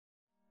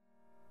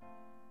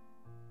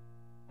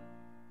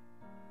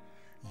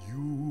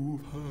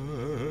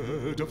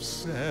of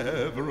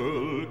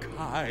several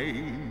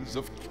kinds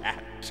of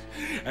cat,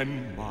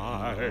 and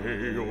my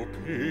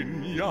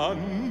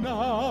opinion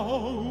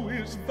now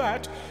is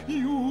that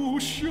you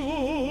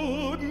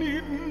should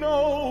need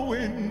no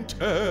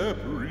interpreter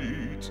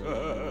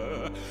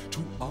to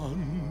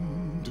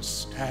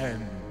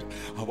understand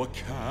our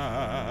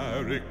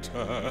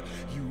character.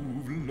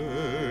 You've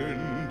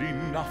learned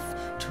enough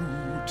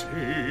to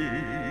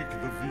take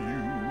the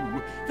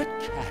view that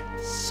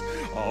cats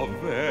are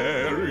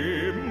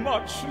very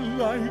much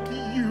like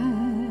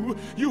you.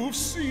 You've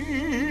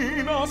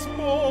seen us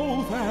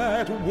both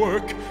at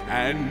work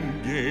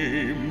and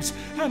games,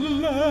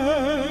 and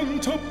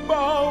learnt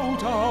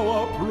about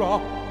our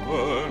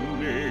proper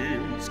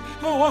names,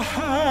 our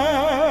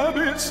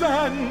habits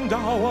and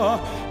our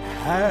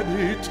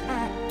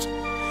habitat.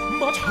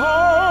 But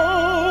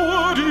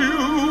how would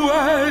you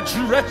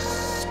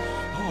address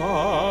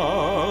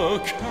a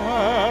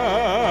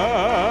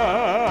cat?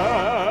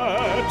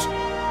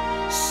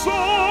 So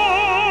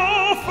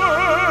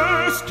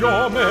first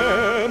your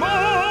memory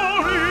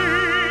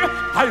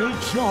I'll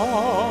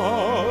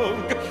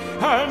jog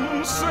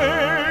and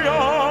say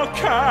a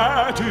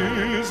cat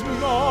is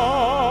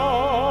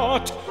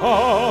not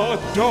a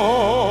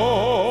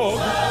dog.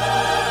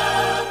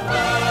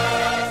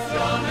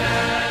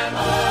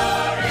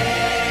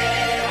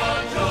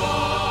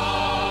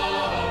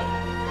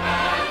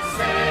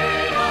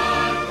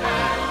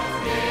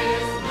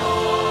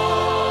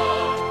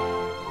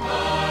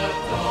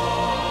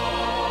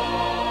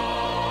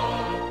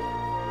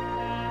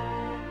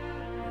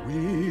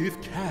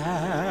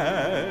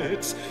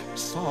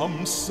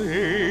 Some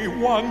say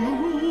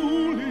one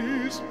rule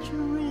is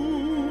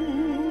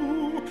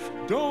true: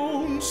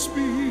 don't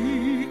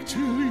speak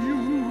till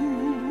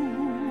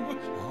you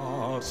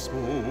are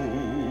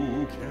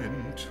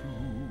spoken to.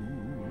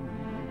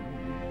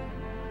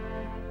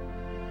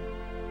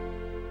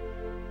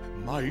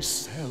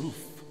 Myself,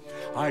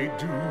 I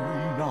do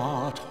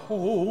not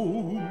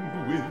hold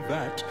with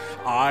that.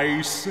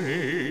 I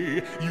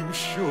say you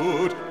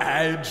should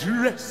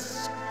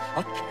address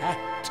a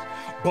cat,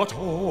 but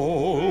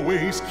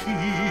always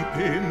keep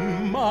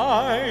in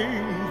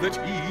mind that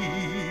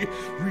he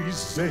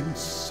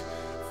resents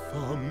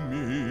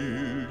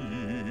familiarity.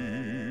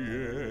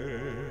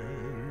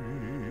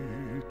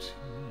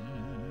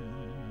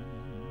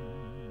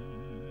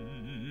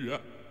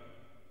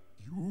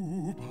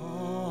 You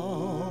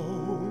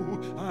bow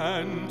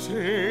and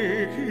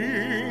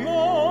taking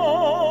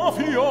off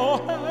your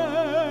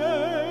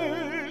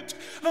hat,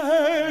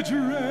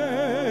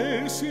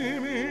 address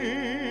him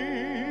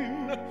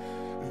in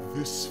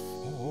this form: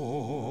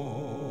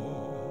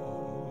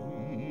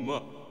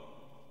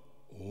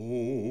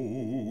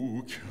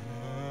 O cat.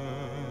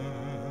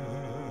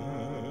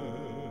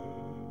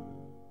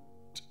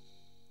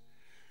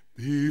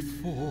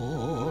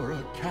 Before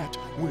a cat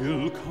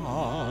will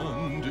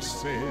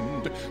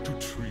condescend to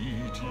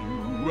treat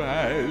you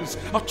as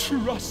a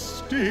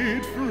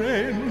trusted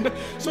friend,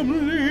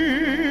 some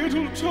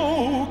little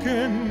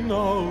token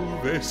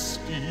of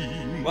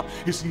esteem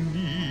is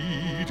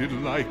needed,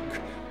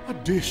 like a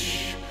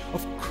dish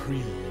of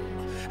cream,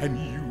 and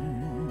you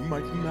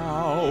might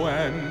now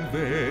and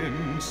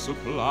then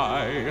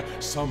supply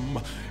some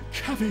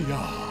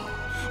caviar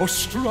or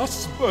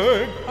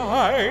Strasbourg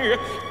pie,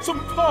 some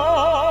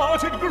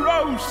potted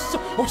grouse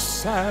or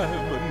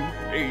salmon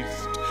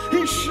paste.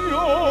 He's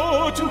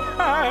sure to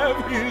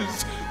have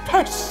his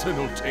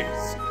personal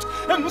taste,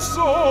 and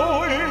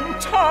so in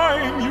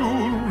time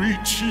you'll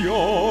reach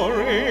your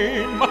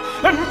aim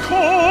and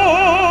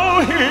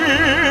call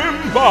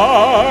him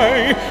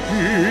by